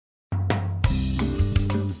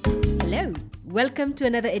Welcome to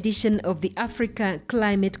another edition of the Africa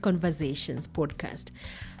Climate Conversations podcast.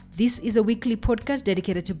 This is a weekly podcast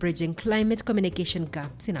dedicated to bridging climate communication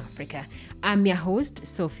gaps in Africa. I'm your host,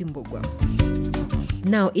 Sophie Mbugwa.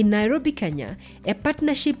 Now, in Nairobi, Kenya, a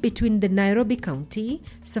partnership between the Nairobi County,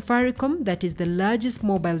 Safaricom, that is the largest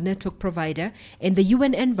mobile network provider, and the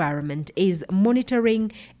UN Environment is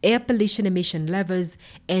monitoring air pollution emission levels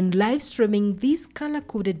and live streaming these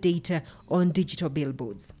color-coded data on digital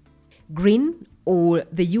billboards. Green, or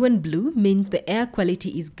the UN blue, means the air quality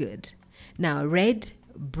is good. Now, red,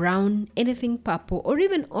 brown, anything purple, or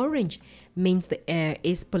even orange means the air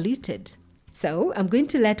is polluted. So I'm going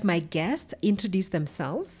to let my guests introduce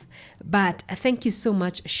themselves, but thank you so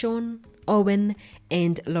much, Sean, Owen,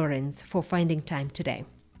 and Lawrence, for finding time today.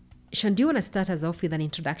 Sean, do you want to start us off with an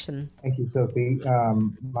introduction? Thank you, Sophie.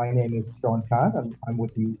 My name is Sean Khan. I'm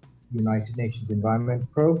with the United Nations Environment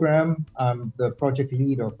Program. I'm the project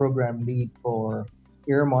lead or program lead for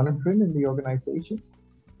air monitoring in the organization,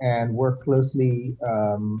 and work closely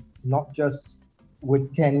not just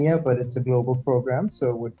with Kenya, but it's a global program.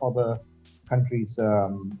 So with other countries,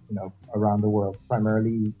 around the world,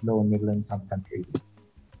 primarily low and middle income countries.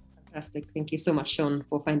 Fantastic. Thank you so much, Sean,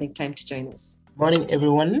 for finding time to join us. Morning,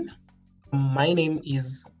 everyone. My name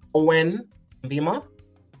is Owen Mbima.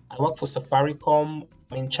 I work for Safaricom.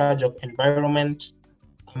 I'm in charge of environment,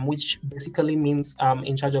 which basically means I'm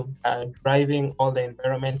in charge of driving all the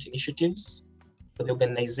environment initiatives for the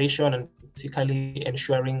organization and basically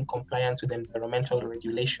ensuring compliance with environmental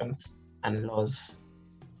regulations and laws.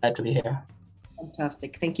 Glad to be here.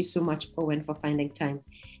 Fantastic. Thank you so much, Owen, for finding time.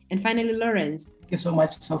 And finally, Lawrence. Thank you so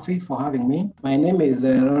much, Sophie, for having me. My name is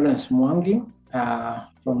Lawrence Mwangi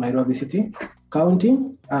from Nairobi City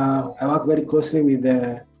County. I work very closely with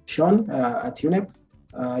Sean at UNEP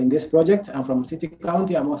in this project. I'm from City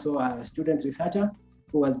County. I'm also a student researcher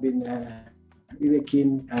who has been really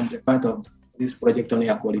keen and part of this project on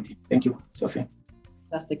air quality. Thank you, Sophie.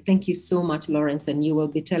 Fantastic. Thank you so much, Lawrence. And you will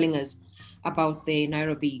be telling us about the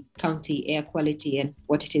Nairobi County air quality and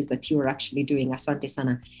what it is that you are actually doing. Asante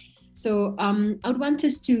sana. So I would want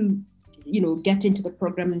us to, get into the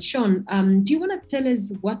program. And Sean, do you want to tell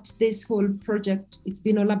us what this whole project it's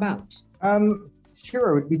been all about? Sure,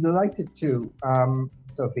 I would be delighted to,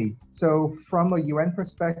 Sophie. So from a UN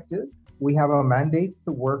perspective, we have a mandate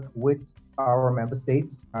to work with our member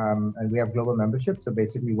states, and we have global membership. So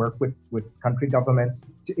basically work with country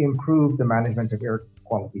governments to improve the management of air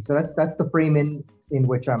quality. So that's the framing in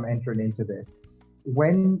which I'm entering into this.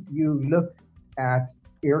 When you look at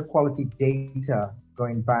air quality data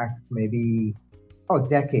going back maybe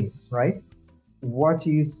decades, right? What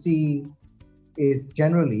you see is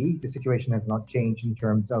generally the situation has not changed in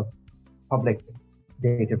terms of public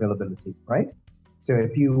data availability, right? So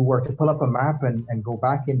if you were to pull up a map and go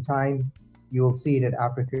back in time, you'll see that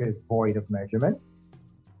Africa is void of measurement.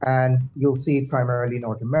 And you'll see primarily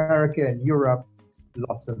North America and Europe,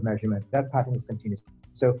 lots of measurement. That pattern is continuous.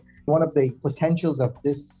 So one of the potentials of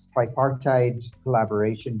this tripartite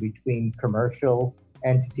collaboration between commercial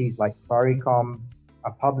entities like Safaricom,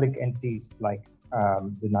 public entities like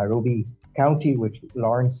the Nairobi County, which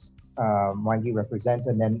Lawrence Mwangi represents,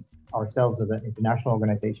 and then ourselves as an international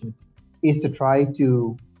organization, is to try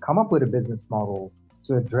to come up with a business model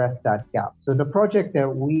to address that gap. So the project that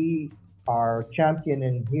we are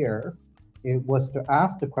championing here, it was to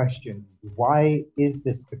ask the question, why is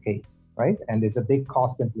this the case, right? And there's a big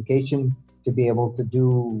cost implication to be able to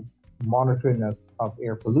do monitoring of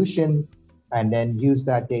air pollution and then use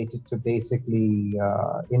that data to basically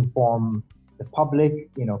inform the public,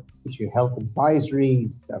 issue health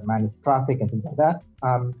advisories, manage traffic and things like that.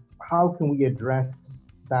 How can we address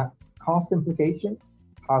that cost implication?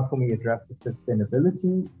 How can we address the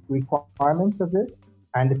sustainability requirements of this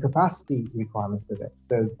and the capacity requirements of it?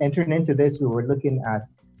 So entering into this, we were looking at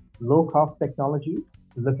low-cost technologies,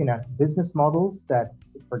 looking at business models that,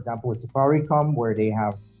 for example, with Safaricom, where they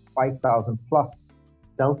have 5,000 plus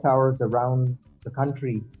cell towers around the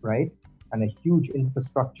country, right? And a huge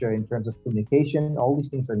infrastructure in terms of communication. All these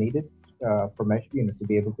things are needed for measure, to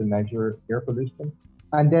be able to measure air pollution.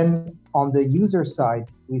 And then on the user side,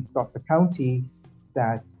 we've got the county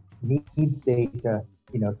that needs data,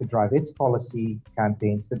 to drive its policy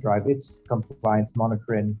campaigns, to drive its compliance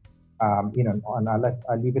monitoring, and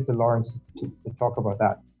I'll leave it to Lawrence to talk about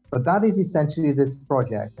that. But that is essentially this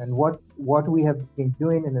project. And what we have been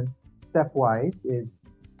doing in a stepwise is,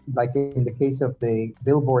 like in the case of the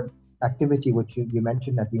billboard activity, which you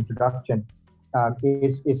mentioned at the introduction,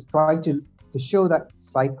 is try to show that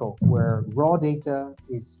cycle where raw data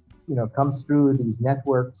is, comes through these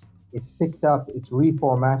networks it's picked up, it's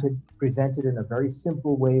reformatted, presented in a very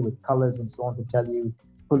simple way with colors and so on to tell you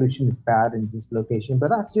pollution is bad in this location. But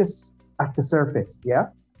that's just at the surface, yeah?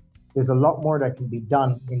 There's a lot more that can be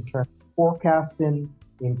done in terms of forecasting,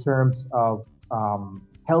 in terms of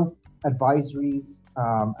health advisories,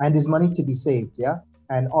 and there's money to be saved, yeah?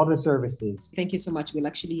 And other services. Thank you so much. We'll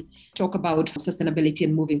actually talk about sustainability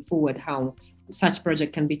and moving forward, how such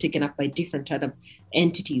project can be taken up by different other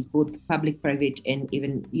entities, both public, private, and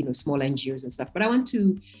even small NGOs and stuff. But I want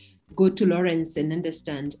to go to Lawrence and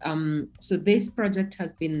understand. So this project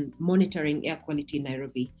has been monitoring air quality in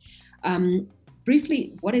Nairobi.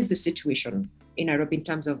 Briefly, what is the situation in Nairobi in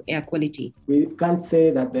terms of air quality? We can't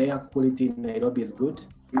say that the air quality in Nairobi is good.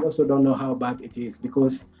 We also don't know how bad it is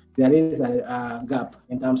because there is a gap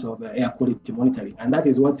in terms of air quality monitoring. And that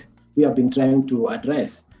is what we have been trying to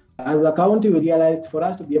address. As a county, we realized for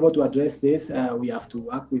us to be able to address this, we have to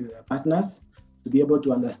work with partners to be able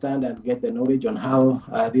to understand and get the knowledge on how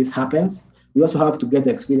this happens. We also have to get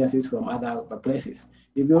the experiences from other places.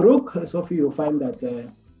 If you look, Sophie, you'll find that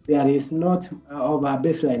there is not of a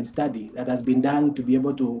baseline study that has been done to be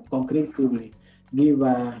able to concretely give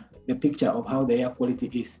the picture of how the air quality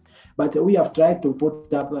is. But we have tried to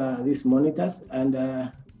put up these monitors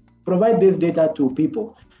and provide this data to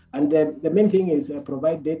people. And the main thing is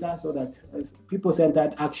provide data so that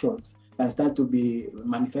people-centered actions can start to be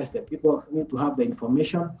manifested. People need to have the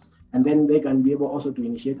information, and then they can be able also to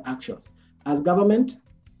initiate actions. As government,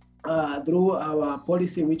 through our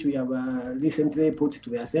policy, which we have recently put to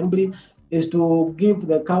the Assembly, is to give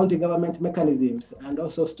the county government mechanisms and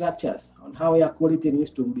also structures on how air quality needs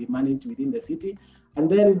to be managed within the city. And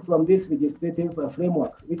then from this legislative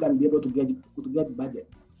framework, we can be able to get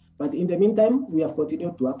budgets. But in the meantime, we have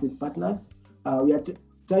continued to work with partners. We are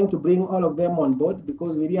trying to bring all of them on board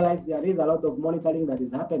because we realize there is a lot of monitoring that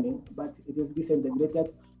is happening, but it is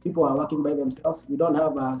disintegrated. People are working by themselves. We don't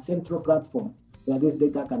have a central platform where this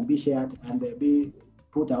data can be shared and be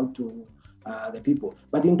put out to the people.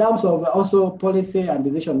 But in terms of also policy and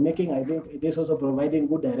decision making, I think it is also providing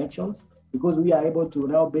good directions because we are able to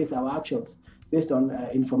now base our actions based on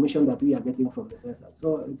information that we are getting from the census.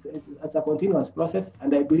 So it's a continuous process,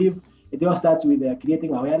 and I believe it all starts with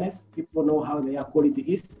creating awareness. People know how the air quality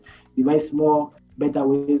is, devise more better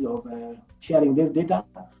ways of sharing this data,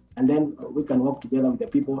 and then we can work together with the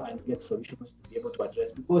people and get solutions to be able to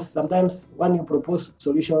address. Because sometimes when you propose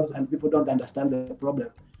solutions and people don't understand the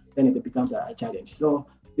problem, then it becomes a challenge. So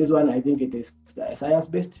this one, I think it is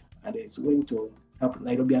science-based, and it's going to help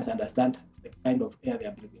Nairobians understand the kind of air they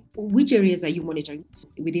are breathing. Which areas are you monitoring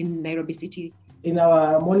within Nairobi City? In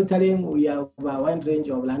our monitoring, we have a wide range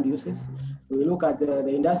of land uses. We look at the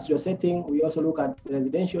industrial setting. We also look at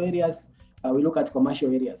residential areas. We look at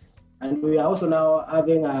commercial areas. And we are also now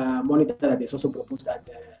having a monitor that is also proposed at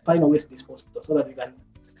final waste disposal so that we can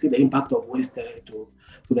see the impact of waste to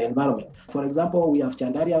the environment. For example, we have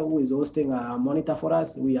Chandaria who is hosting a monitor for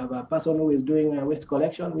us. We have a person who is doing waste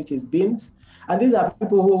collection, which is bins. And these are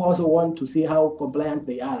people who also want to see how compliant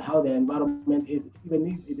they are, how the environment is, even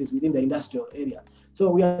if it is within the industrial area. So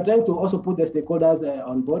we are trying to also put the stakeholders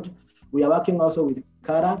on board. We are working also with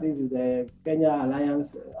KARA, this is the Kenya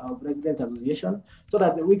Alliance of Residents Association, so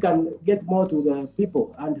that we can get more to the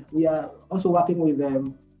people. And we are also working with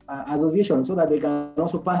the association so that they can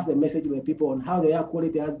also pass the message to the people on how the air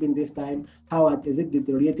quality has been this time, how is it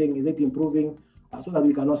deteriorating, is it improving, so that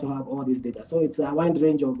we can also have all this data. So it's a wide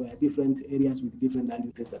range of different areas with different land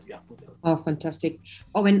uses that we have put in. Oh, fantastic.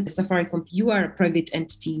 Owen, Safaricom, you are a private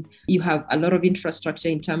entity. You have a lot of infrastructure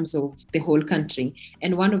in terms of the whole country.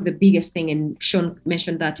 And one of the biggest thing, and Sean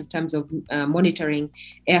mentioned that in terms of monitoring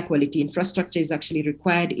air quality, infrastructure is actually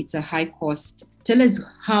required. It's a high cost. Tell us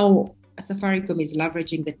how Safaricom is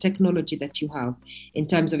leveraging the technology that you have in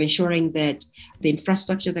terms of ensuring that the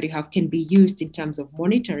infrastructure that you have can be used in terms of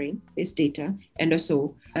monitoring this data and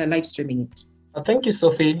also live streaming it. Thank you,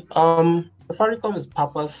 Sophie. Safaricom's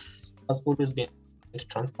purpose has always been to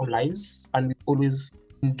transform lives, and we've always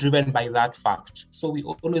been driven by that fact. So we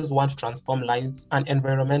always want to transform lives, and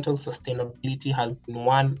environmental sustainability has been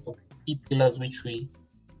one of the key pillars which we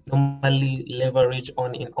normally leverage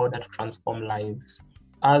on in order to transform lives.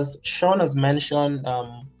 As Sean has mentioned,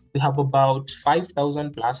 we have about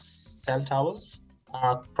 5,000 plus cell towers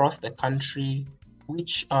across the country,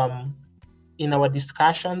 which in our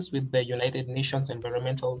discussions with the United Nations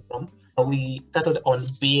Environmental Forum, we started on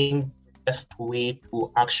being the best way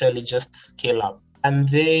to actually just scale up. And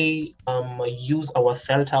they use our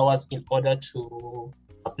cell towers in order to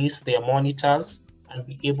place their monitors and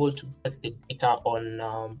be able to get the data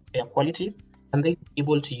on air quality. And they're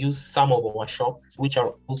able to use some of our shops, which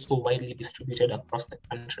are also widely distributed across the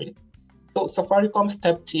country. So Safaricom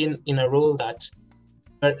stepped in a role that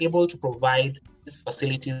we're able to provide these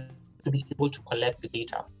facilities to be able to collect the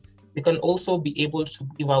data. We can also be able to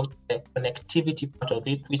give out the connectivity part of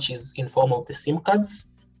it, which is in form of the SIM cards,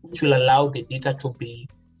 which will allow the data to be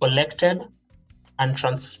collected and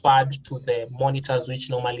transferred to the monitors, which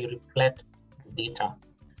normally reflect the data.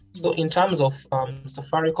 So in terms of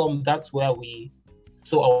Safaricom, that's where we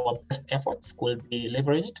saw our best efforts could be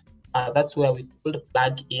leveraged. That's where we could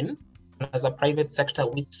plug in. And as a private sector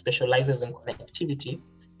which specializes in connectivity,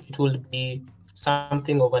 it will be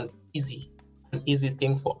something of an easy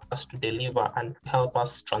thing for us to deliver and help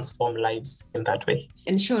us transform lives in that way.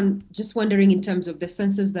 And Sean, just wondering in terms of the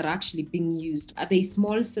sensors that are actually being used, are they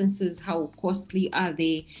small sensors? How costly are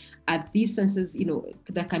they? Are these sensors,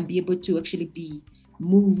 that can be able to actually be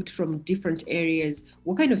moved from different areas?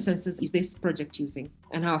 What kind of sensors is this project using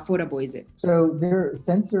and how affordable is it? So their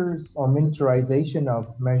sensors or miniaturization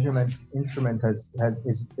of measurement instrument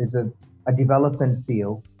is a development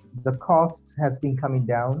field. The cost has been coming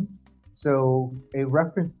down. So a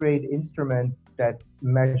reference grade instrument that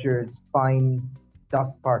measures fine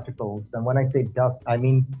dust particles, and when I say dust, I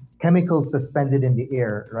mean chemicals suspended in the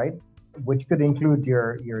air, right? Which could include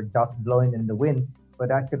your dust blowing in the wind, but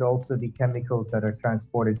that could also be chemicals that are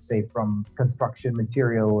transported, say, from construction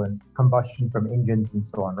material and combustion from engines and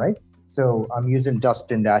so on, right? So I'm using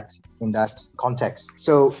dust in that context.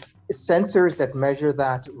 So sensors that measure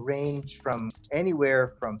that range from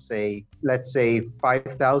anywhere from, let's say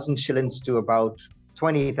 5,000 shillings to about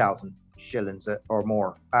 20,000 shillings or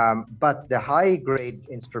more. But the high grade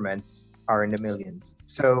instruments are in the millions.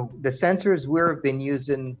 So the sensors we've been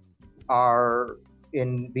using are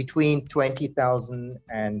in between 20,000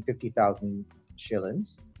 and 50,000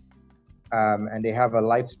 shillings. And they have a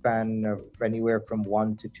lifespan of anywhere from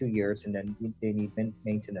 1 to 2 years, and then they need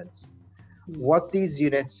maintenance. What these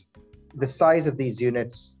units, the size of these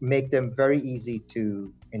units make them very easy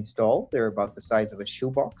to install. They're about the size of a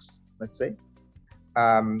shoebox, let's say.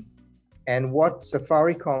 And what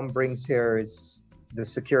Safaricom brings here is the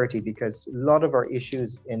security, because a lot of our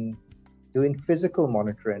issues in doing physical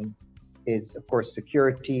monitoring is, of course,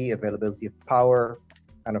 security, availability of power,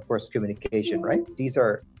 and of course, communication, right? These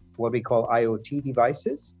are what we call IoT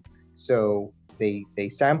devices. So they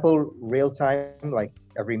sample real time, like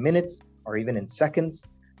every minute or even in seconds,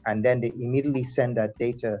 and then they immediately send that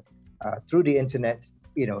data through the internet,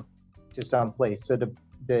 to some place. So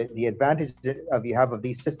the advantage of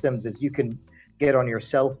these systems is you can get on your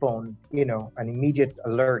cell phone, an immediate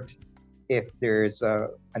alert if there's a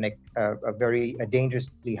very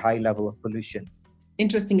dangerously high level of pollution.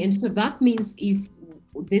 Interesting. And so that means if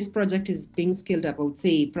this project is being scaled up, I would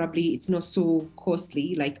say probably it's not so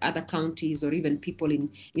costly like other counties or even people in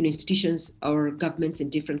institutions or governments in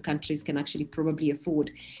different countries can actually probably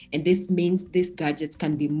afford. And this means these gadgets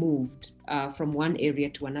can be moved from one area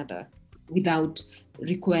to another without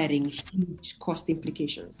requiring huge cost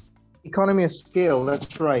implications. Economy of scale,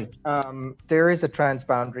 that's right. There is a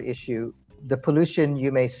transboundary issue. The pollution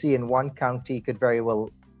you may see in one county could very well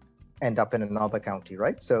end up in another county,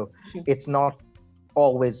 right? So it's not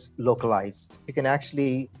always localized. You can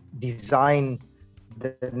actually design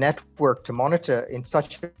the network to monitor in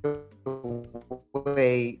such a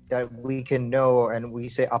way that we can know, and we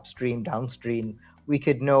say upstream, downstream, we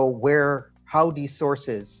could know how these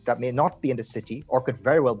sources that may not be in the city or could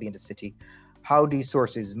very well be in the city, how these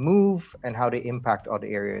sources move and how they impact other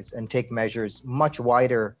areas, and take measures much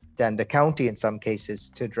wider than the county in some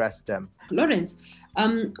cases to address them. Lawrence,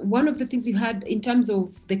 one of the things you had in terms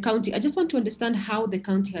of the county, I just want to understand how the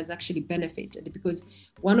county has actually benefited, because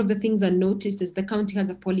one of the things I noticed is the county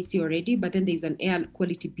has a policy already, but then there's an air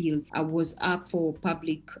quality bill was up for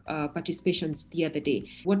public participation the other day.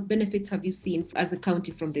 What benefits have you seen as a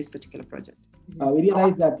county from this particular project? We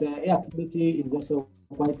realized that air quality is also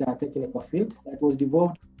quite a technical field that was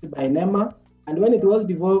developed by NEMA. And when it was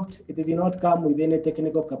developed, it did not come with any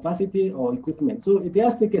technical capacity or equipment. So it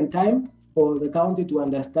has taken time for the county to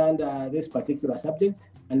understand this particular subject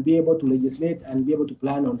and be able to legislate and be able to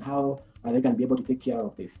plan on how they can be able to take care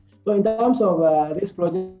of this. So in terms of this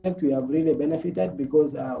project, we have really benefited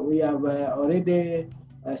because we have already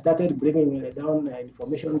started bringing down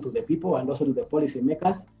information to the people and also to the policy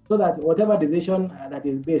makers, so that whatever decision that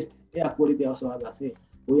is based, air quality also has a say.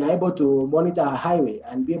 We are able to monitor a highway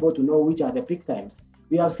and be able to know which are the peak times.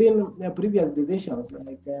 We have seen previous decisions,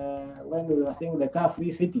 like when we were saying the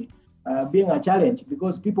car-free city, being a challenge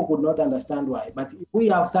because people could not understand why. But if we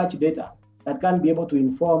have such data that can be able to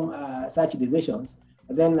inform such decisions,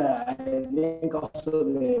 then I think also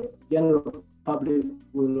the general public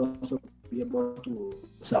will also be able to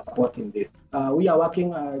support in this. We are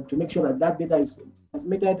working to make sure that that data is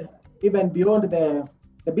transmitted even beyond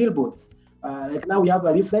the billboards. Like now we have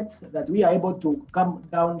a leaflet that we are able to come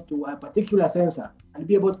down to a particular sensor and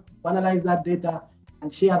be able to analyze that data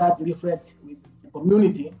and share that leaflet with the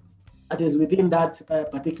community that is within that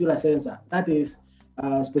particular sensor. That is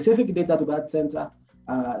specific data to that sensor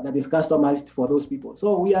that is customized for those people.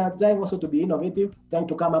 So we are trying also to be innovative, trying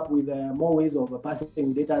to come up with more ways of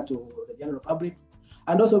passing data to the general public,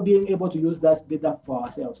 and also being able to use that data for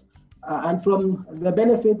ourselves. And from the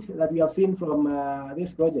benefit that we have seen from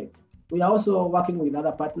this project, we are also working with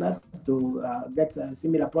other partners to get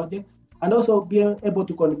similar projects, and also being able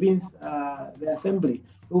to convince the assembly,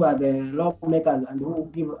 who are the lawmakers and who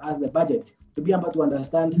give us the budget, to be able to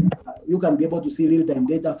understand you can be able to see real-time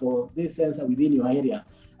data for this sensor within your area,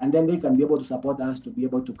 and then they can be able to support us to be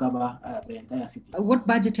able to cover the entire city. What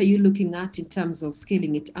budget are you looking at in terms of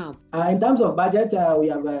scaling it up? In terms of budget, we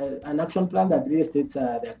have an action plan that really states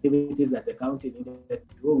the activities that the county needed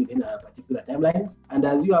to do within a particular timelines. And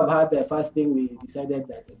as you have heard, the first thing we decided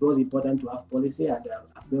that it was important to have policy and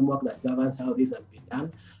a framework that governs how this has been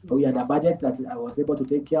done. We had a budget that was able to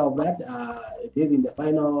take care of that. It is in the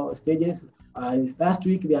final stages. Last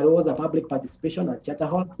week, there was a public participation at Charter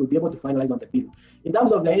Hall to be able to finalize on the bill. In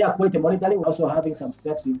terms of the air quality monitoring, we're also having some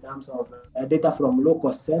steps in terms of data from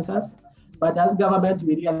low-cost sensors. But as government,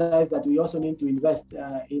 we realize that we also need to invest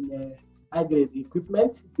in high-grade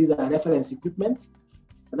equipment. These are reference equipment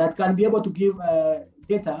that can be able to give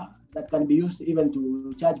data that can be used even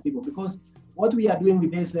to charge people. Because what we are doing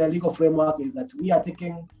with this legal framework is that we are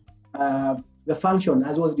taking the function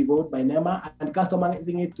as was developed by NEMA and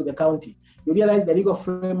customizing it to the county. You realize the legal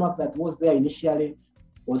framework that was there initially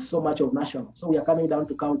was so much of national. So we are coming down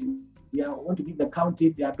to county. We want to give the county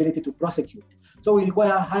the ability to prosecute. So we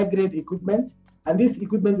require high-grade equipment, and this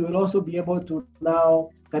equipment will also be able to now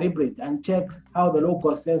calibrate and check how the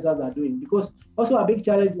low-cost sensors are doing. Because also a big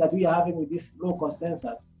challenge that we are having with these low-cost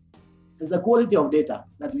sensors is the quality of data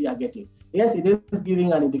that we are getting. Yes, it is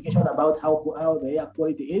giving an indication about how the air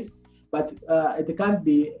quality is, but it can't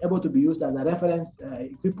be able to be used as a reference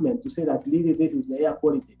equipment to say that really this is the air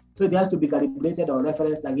quality. So it has to be calibrated or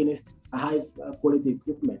referenced against a high quality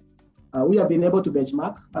equipment. We have been able to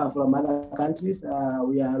benchmark from other countries.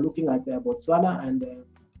 We are looking at Botswana and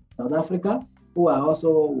South Africa, we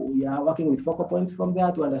are working with focal points from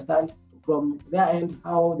there to understand from their end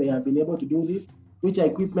how they have been able to do this, which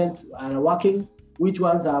equipments are working, which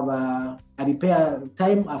ones have a repair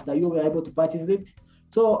time after you were able to purchase it.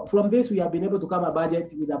 So from this, we have been able to come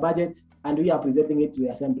with a budget, and we are presenting it to the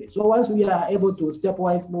assembly. So once we are able to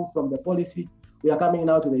stepwise move from the policy, we are coming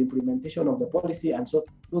now to the implementation of the policy. And so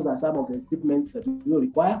those are some of the equipments that we will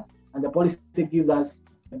require. And the policy gives us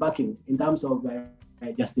the backing in terms of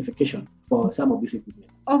justification for some of this equipment.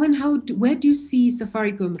 Owen, where do you see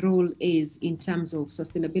Safaricom role is in terms of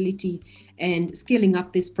sustainability and scaling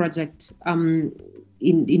up this project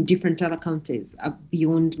in different other counties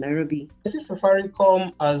beyond Nairobi? I see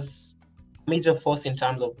Safaricom as a major force in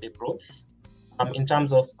terms of the growth, in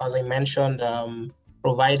terms of, as I mentioned,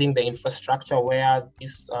 providing the infrastructure where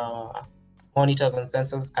these monitors and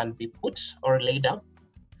sensors can be put or laid up.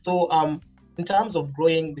 So in terms of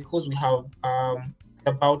growing, because we have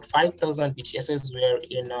about 5,000 BTSs, we're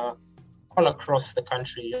in all across the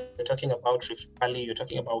country. You're talking about Rift Valley, you're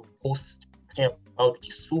talking about Coast, you're talking about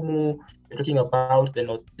Kisumu, you're talking about the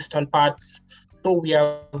northeastern parts. So we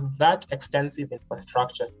have that extensive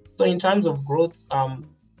infrastructure. So in terms of growth,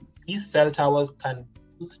 these cell towers can be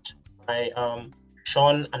used by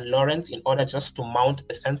Sean and Lawrence in order just to mount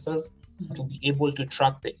the sensors to be able to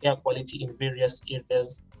track the air quality in various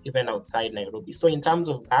areas, even outside Nairobi. So in terms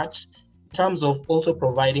of that, in terms of also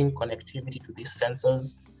providing connectivity to these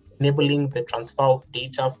sensors, enabling the transfer of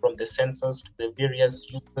data from the sensors to the various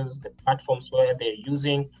users, the platforms where they're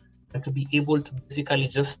using, and to be able to basically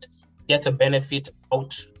just get a benefit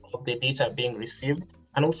out of the data being received.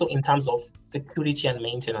 And also in terms of security and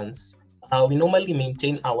maintenance. We normally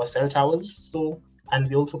maintain our cell towers, and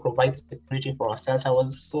we also provide security for our cell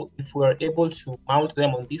towers. So if we're able to mount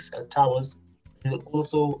them on these cell towers, we will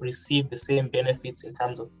also receive the same benefits in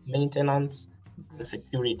terms of maintenance and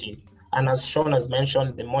security. And as Sean has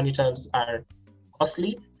mentioned, the monitors are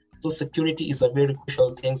costly. So security is a very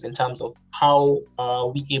crucial thing in terms of how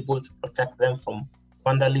we're able to protect them from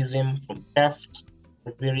vandalism, from theft,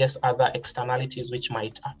 and various other externalities which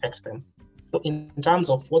might affect them. So in terms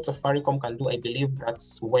of what Safaricom can do, I believe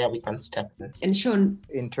that's where we can step in. And Sean?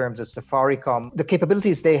 In terms of Safaricom, the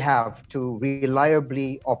capabilities they have to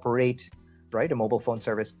reliably operate, a mobile phone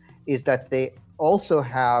service, is that they also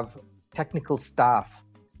have technical staff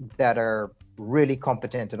that are really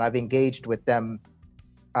competent, and I've engaged with them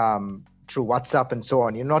through WhatsApp and so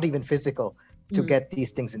on. You're not even physical to get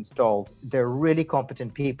these things installed. They're really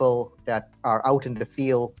competent people that are out in the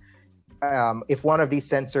field. If one of these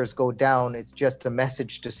sensors go down, it's just a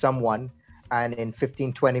message to someone, and in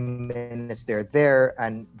 15-20 minutes they're there,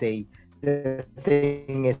 and the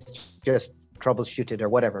thing is just troubleshooted or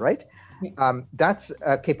whatever, right? That's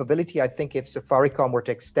a capability. I think if Safaricom were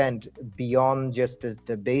to extend beyond just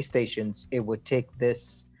the base stations, it would take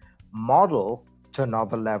this model to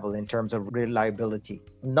another level in terms of reliability.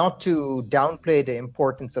 Not to downplay the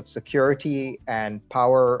importance of security and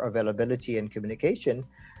power availability and communication,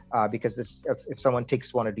 because if someone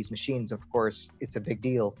takes one of these machines, of course, it's a big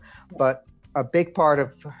deal. But a big part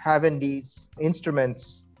of having these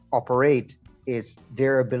instruments operate is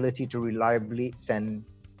their ability to reliably send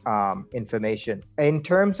information. In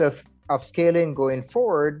terms of scaling going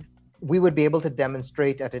forward, we would be able to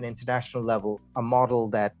demonstrate at an international level a model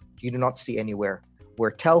that you do not see anywhere,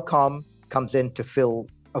 where telecom comes in to fill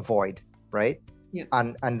a void, right? Yeah.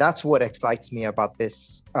 And that's what excites me about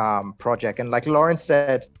this project. And like Lawrence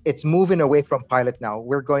said, it's moving away from pilot now.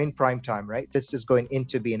 We're going prime time, right? This is going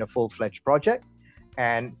into being a full-fledged project.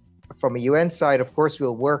 And from a UN side, of course,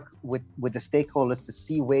 we'll work with the stakeholders to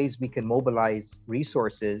see ways we can mobilize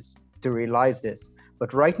resources to realize this.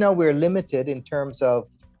 But right now we're limited in terms of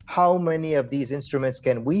how many of these instruments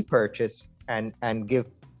can we purchase and give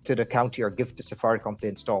to the county or give to Safaricom to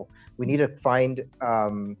install. We need to find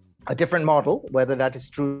a different model, whether that is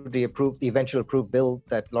through the eventual approved bill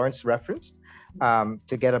that Lawrence referenced,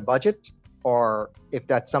 to get a budget, or if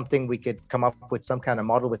that's something we could come up with some kind of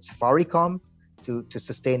model with Safaricom to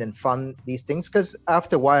sustain and fund these things. Because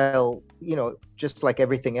after a while, just like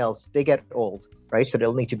everything else, they get old, right? So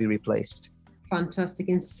they'll need to be replaced. Fantastic.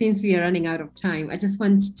 And since we are running out of time, I just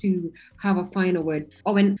want to have a final word.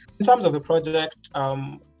 Owen. In terms of the project,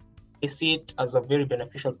 I see it as a very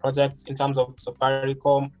beneficial project. In terms of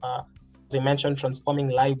Safaricom, as I mentioned, transforming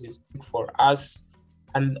lives is big for us,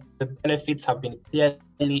 and the benefits have been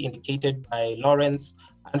clearly indicated by Lawrence.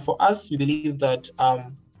 And for us, we believe that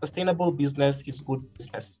sustainable business is good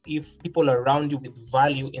business. If people around you with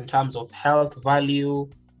value in terms of health value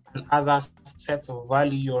and other sets of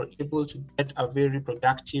value, you're able to get a very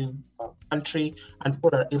productive country, and people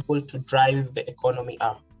are able to drive the economy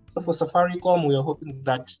up. So for Safaricom, we are hoping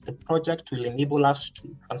that the project will enable us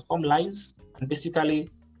to transform lives and basically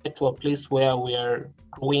get to a place where we are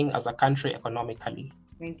growing as a country economically.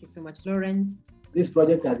 Thank you so much, Lawrence. This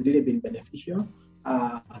project has really been beneficial.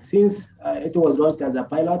 Since it was launched as a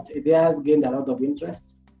pilot, it has gained a lot of interest.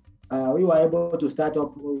 We were able to start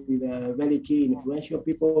up with very key influential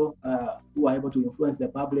people who are able to influence the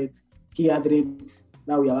public, key athletes.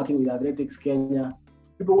 Now we are working with Athletics Kenya.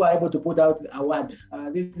 People who are able to put out a word.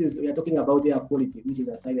 We are talking about air quality, which is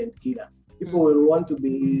a silent killer. People will want to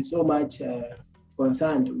be so much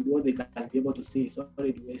concerned with what they can be able to see,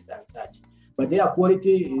 solid waste and such. But air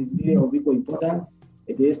quality is really of equal importance.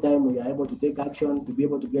 At this time, we are able to take action, to be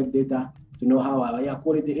able to get data, to know how our air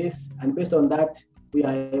quality is. And based on that, we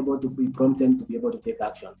are able to be prompted to be able to take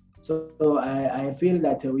action. So I feel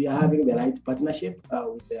that we are having the right partnership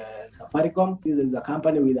with Safaricom. This is a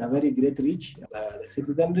company with a very great reach, the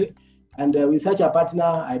citizenry. And with such a partner,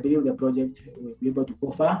 I believe the project will be able to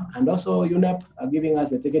go far. And also UNEP are giving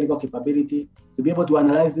us the technical capability to be able to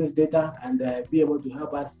analyze this data and be able to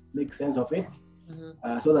help us make sense of it,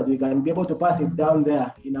 so that we can be able to pass it down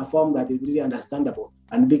there in a form that is really understandable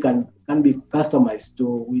and can be customized to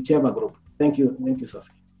whichever group. Thank you,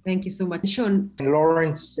 Sophie. Thank you so much. Sean.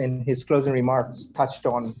 Lawrence, in his closing remarks, touched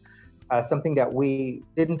on something that we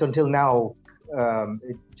didn't until now,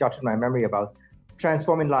 it jotted my memory about,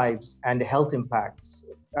 transforming lives and the health impacts.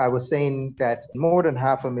 I was saying that more than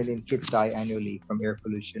 500,000 kids die annually from air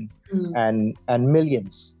pollution, and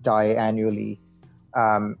millions die annually.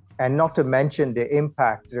 And not to mention the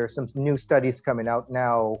impact, there are some new studies coming out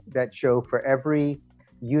now that show for every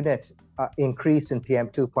unit increase in PM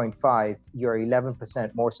 2.5, you're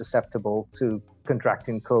 11% more susceptible to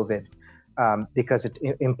contracting COVID because it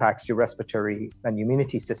impacts your respiratory and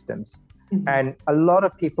immunity systems. And a lot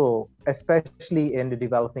of people, especially in the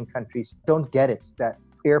developing countries, don't get it, that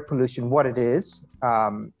air pollution, what it is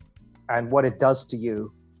and what it does to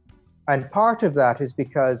you. And part of that is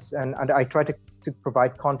because, and I try to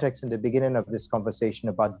provide context in the beginning of this conversation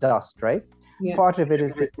about dust, right? Yeah. Part of it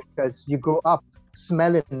is because you grow up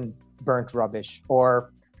smelling burnt rubbish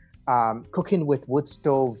or cooking with wood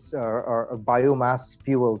stoves or biomass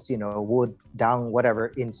fuels, wood, dung, whatever,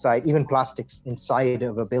 inside, even plastics inside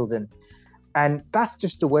of a building. And that's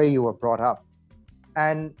just the way you were brought up.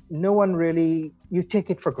 and no one really, you take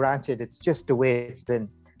it for granted. It's just the way it's been.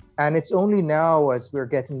 And it's only now, as we're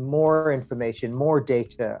getting more information, more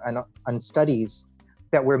data and studies,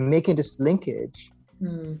 that we're making this linkage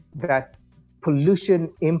that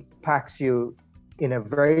pollution impacts you in a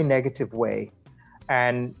very negative way.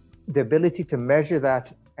 And the ability to measure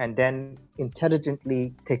that and then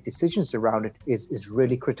intelligently take decisions around it is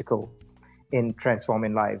really critical in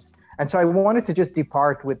transforming lives. And so I wanted to just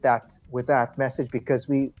depart with that message, because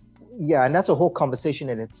and that's a whole conversation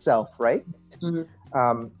in itself, right?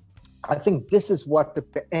 I think this is what the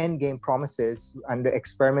end game promises, and the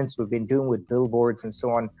experiments we've been doing with billboards and so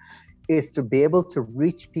on, is to be able to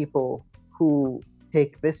reach people who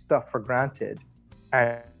take this stuff for granted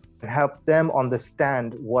and help them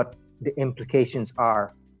understand what the implications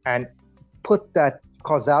are, and put that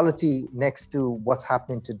causality next to what's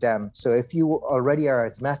happening to them. So if you already are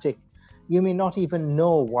asthmatic, you may not even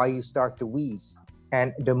know why you start to wheeze.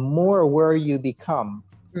 And the more aware you become,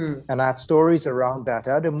 and I have stories around that,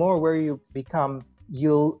 the more aware you become,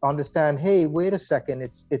 you'll understand, hey, wait a second,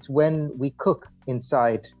 it's when we cook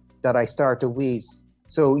inside that I start to wheeze.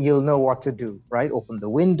 So you'll know what to do, right? Open the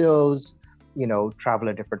windows, travel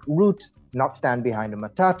a different route, not stand behind a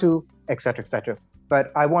matatu, etc., etc.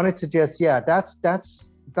 But I wanted to just, that's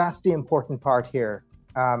the important part here.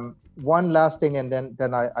 One last thing, and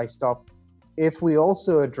then I stop. If we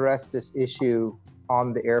also address this issue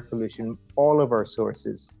on the air pollution, all of our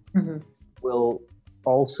sources will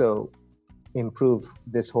also improve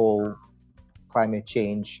this whole climate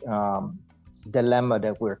change dilemma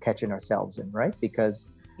that we're catching ourselves in, right? Because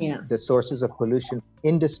the sources of pollution,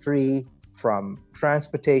 industry, from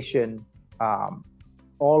transportation,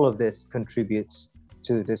 all of this contributes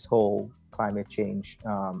to this whole climate change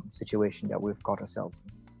situation that we've got ourselves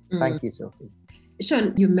in. Thank you, Sophie.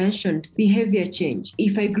 Sean, you mentioned behavior change.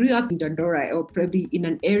 If I grew up in Dandora, or probably in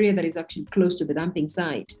an area that is actually close to the dumping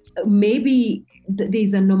site, maybe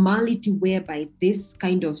there's a normality whereby this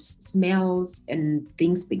kind of smells and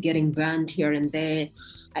things getting burned here and there.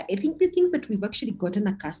 I think the things that we've actually gotten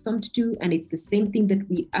accustomed to, and it's the same thing that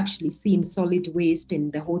we actually see in solid waste,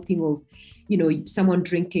 and the whole thing of, someone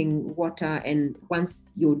drinking water, and once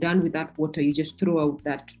you're done with that water, you just throw out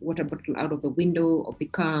that water bottle out of the window of the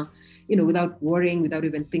car, without worrying, without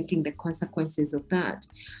even thinking the consequences of that.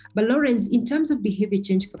 But Lawrence, in terms of behavior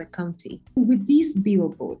change for the county, with these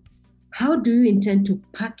billboards, how do you intend to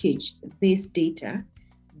package this data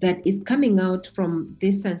that is coming out from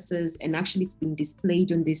these sensors and actually being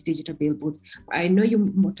displayed on these digital billboards? I know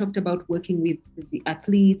you talked about working with the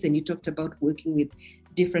athletes, and you talked about working with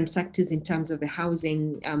different sectors in terms of the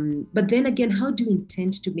housing. But then again, how do you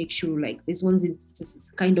intend to make sure this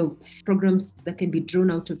one's kind of programs that can be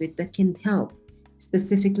drawn out of it that can help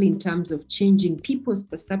specifically in terms of changing people's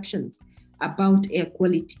perceptions about air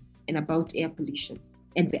quality and about air pollution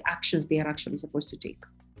and the actions they are actually supposed to take?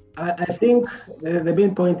 I think the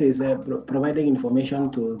main point is providing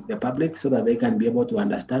information to the public so that they can be able to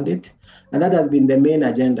understand it. And that has been the main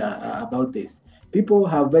agenda about this. People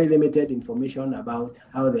have very limited information about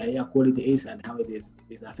how the air quality is and how it is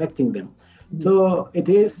affecting them. So it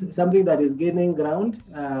is something that is gaining ground.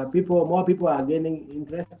 More people are gaining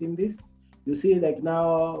interest in this. You see,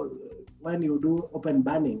 now, when you do open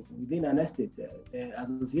banning within an estate, the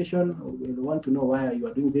association will want to know why you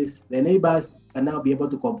are doing this. The neighbors can now be able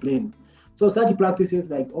to complain. So such practices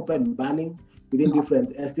like open banning within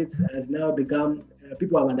different estates has now become,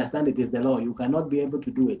 people have understand it is the law. You cannot be able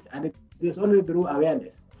to do it. And it is only through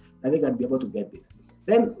awareness that they can be able to get this.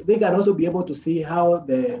 Then they can also be able to see how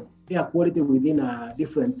the air quality within a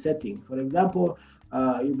different setting. For example,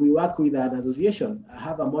 if we work with an association,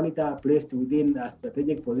 have a monitor placed within a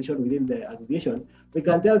strategic position within the association, we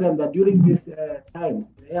can tell them that during this time,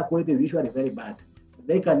 the air quality is usually very bad.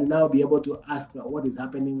 They can now be able to ask what is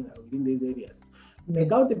happening within these areas. The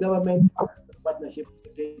county government partnership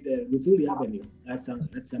with Ruthuli Avenue at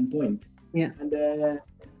some point. Yeah. And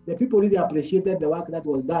the people really appreciated the work that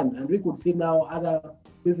was done. And we could see now other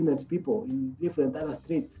business people in different other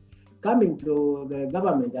streets coming to the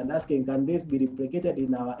government and asking, can this be replicated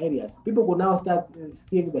in our areas? People could now start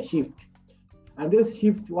seeing the shift. And this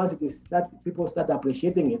shift, once it is that people start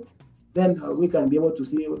appreciating it, then we can be able to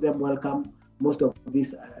see them welcome most of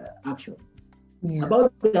these actions. Yeah.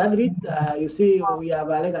 About the athletes, you see, we have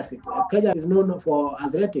a legacy. Kenya is known for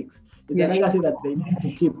athletics. It's a legacy that they need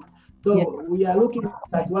to keep. So we are looking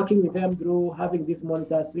at working with them through having these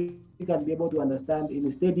monitors. We can be able to understand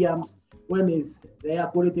in stadiums, when is the air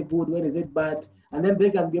quality good, when is it bad, and then they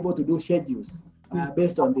can be able to do schedules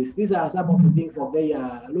based on this. These are some of the things that they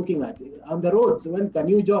are looking at. On the roads, when can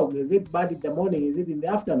you jog? Is it bad in the morning? Is it in the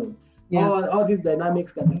afternoon? All these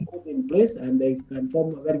dynamics can be put in place, and they can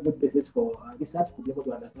form a very good basis for research to be able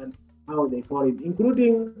to understand how they fall in,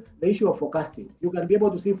 including the issue of forecasting. You can be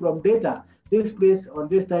able to see from data, this place on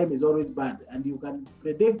this time is always bad, and you can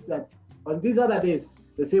predict that on these other days,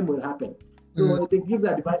 the same will happen. So it gives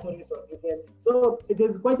advisories on different. So it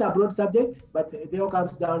is quite a broad subject, but it all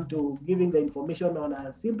comes down to giving the information on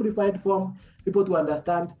a simplified form, people to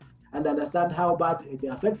understand and understand how bad it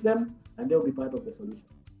affects them, and they'll be part of the solution.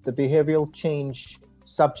 The behavioral change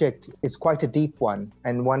subject is quite a deep one,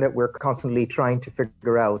 and one that we're constantly trying to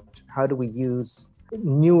figure out. How do we use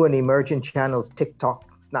new and emerging channels,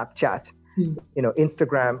 TikTok, Snapchat,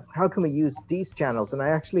 Instagram? How can we use these channels? And I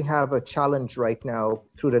actually have a challenge right now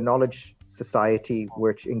through the Knowledge Society,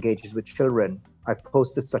 which engages with children. I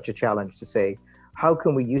posted such a challenge to say, how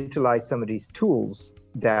can we utilize some of these tools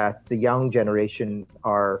that the young generation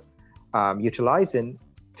are utilizing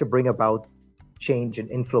to bring about change and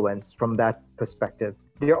influence from that perspective?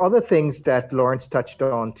 There are other things that Lawrence touched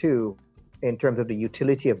on too, in terms of the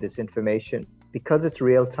utility of this information. Because it's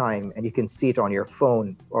real time and you can see it on your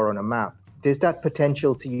phone or on a map, there's that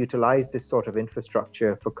potential to utilize this sort of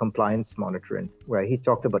infrastructure for compliance monitoring, where he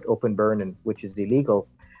talked about open burning, which is illegal,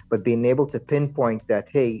 but being able to pinpoint that,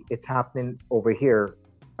 hey, it's happening over here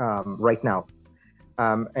right now.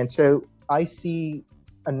 And so I see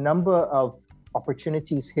a number of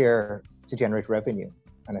opportunities here to generate revenue.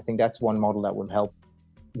 And I think that's one model that will help,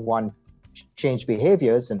 one, change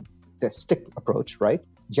behaviors and the stick approach, right?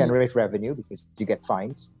 Generate revenue because you get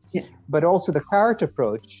fines. Yeah. But also the carrot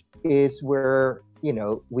approach is where,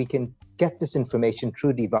 we can get this information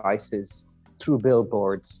through devices, through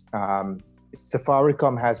billboards.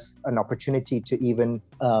 Safaricom has an opportunity to even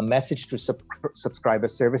message through subscriber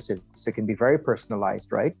services. So it can be very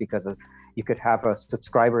personalized, right? Because you could have a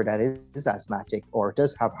subscriber that is asthmatic or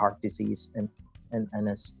does have heart disease and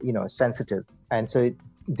is, sensitive. And so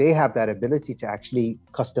they have that ability to actually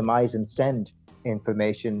customize and send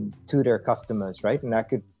information to their customers, right? And that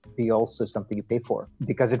could be also something you pay for,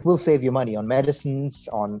 because it will save you money on medicines,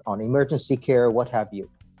 on emergency care, what have you.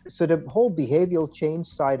 So the whole behavioral change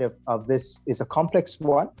side of this is a complex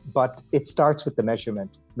one, but it starts with the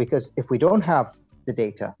measurement, because if we don't have the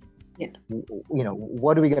data,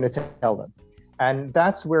 what are we going to tell them? And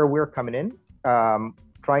that's where we're coming in,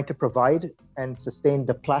 trying to provide and sustain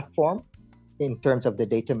the platform in terms of the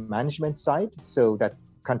data management side, so that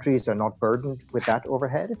countries are not burdened with that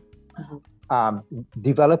overhead.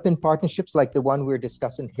 Developing partnerships like the one we're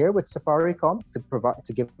discussing here with Safaricom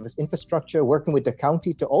to give us infrastructure, working with the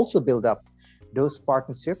county to also build up those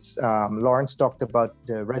partnerships. Lawrence talked about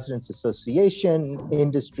the Residents Association,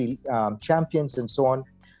 industry champions, and so on.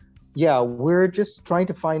 Yeah, we're just trying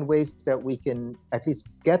to find ways that we can at least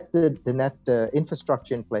get the net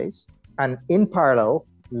infrastructure in place, and in parallel,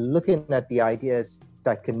 looking at the ideas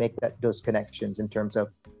that can make those connections in terms of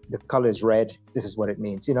the color is red, this is what it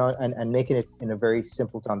means, and making it in a very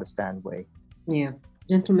simple to understand way. Yeah.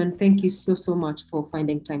 Gentlemen, thank you so much for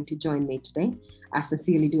finding time to join me today. I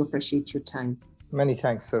sincerely do appreciate your time. Many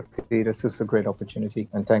thanks, Sophie. This is a great opportunity.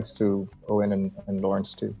 And thanks to Owen and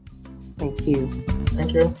Lawrence too. Thank you.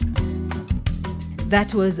 Thank you.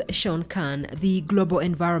 That was Sean Khan, the Global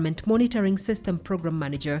Environment Monitoring System Program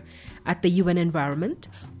Manager at the UN Environment,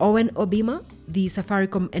 Owen Obima, the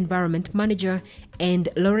Safaricom Environment Manager, and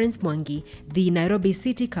Lawrence Mwangi, the Nairobi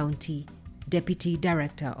City County Deputy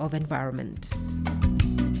Director of Environment.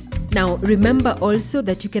 Now, remember also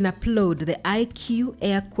that you can upload the IQ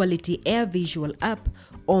Air Quality Air Visual app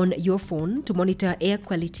on your phone to monitor air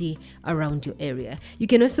quality around your area. You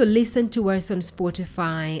can also listen to us on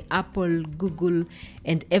Spotify, Apple, Google,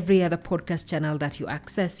 and every other podcast channel that you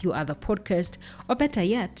access your other podcast, or better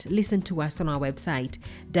yet, listen to us on our website,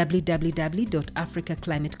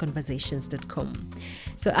 www.africaclimateconversations.com.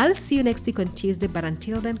 So I'll see you next week on Tuesday, but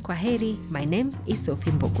until then, kwaheri. My name is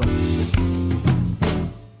Sophie Mbogwa.